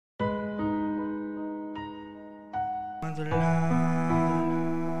Loin de là,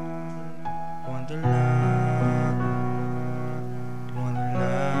 loin de là, loin de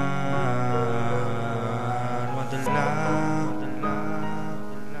là, loin de là,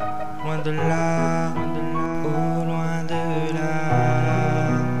 loin de là, oh loin de là,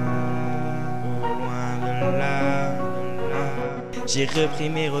 oh loin de là. J'ai repris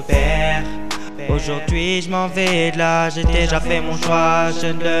mes repères. Aujourd'hui je m'en vais de là, j'ai déjà fait mon choix, je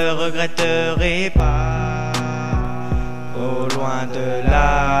ne le regretterai pas. Oh loin de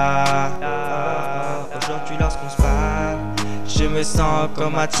là, aujourd'hui lorsqu'on se parle, je me sens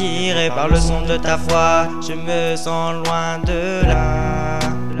comme attiré par le son de ta voix. Je me sens loin de là,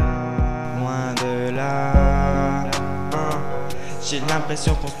 loin de là. J'ai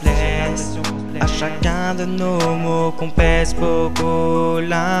l'impression qu'on se blesse à chacun de nos mots, qu'on pèse beaucoup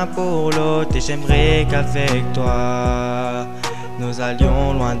l'un pour l'autre. Et j'aimerais qu'avec toi nous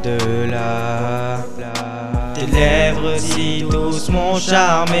allions loin de là. Tes lèvres si douces m'ont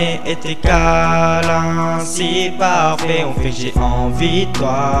charmé, et tes câlins si parfaits ont fait que j'ai envie de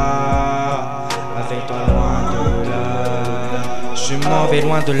toi. Avec toi loin de là, je m'en vais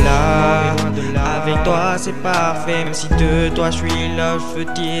loin de là. Avec toi c'est parfait, même si de toi je suis là, je veux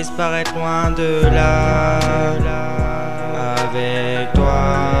disparaître loin de là. Avec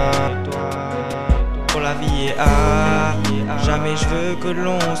toi, pour la vie et jamais je veux que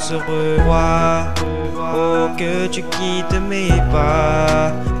l'on se revoie. Oh que tu quittes mes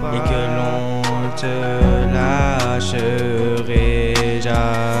pas et que l'on te lâcherait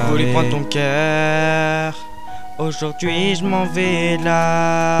jamais. Voulu prendre ton cœur, aujourd'hui je m'en vais de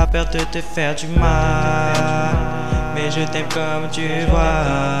là, peur de te faire du mal, mais je t'aime comme tu vois.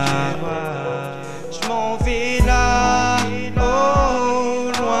 Je m'en vais là,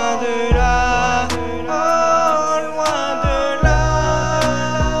 oh loin de là, oh loin de là,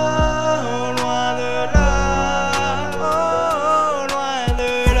 oh loin de là, oh loin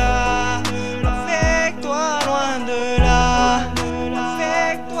de là. Avec toi loin de là,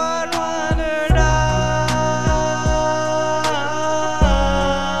 avec toi loin de là.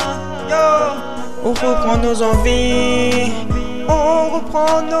 On reprend nos envies, on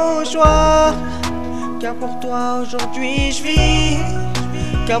reprend nos joies. Car pour toi aujourd'hui je vis,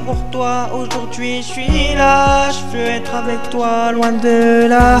 car pour toi aujourd'hui je suis là. Je veux être avec toi loin de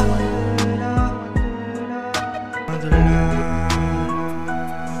là. Loin de là,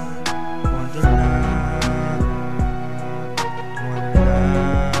 loin de là, loin de là,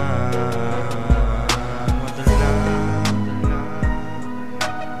 loin de là,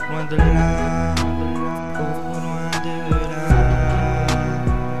 loin de là.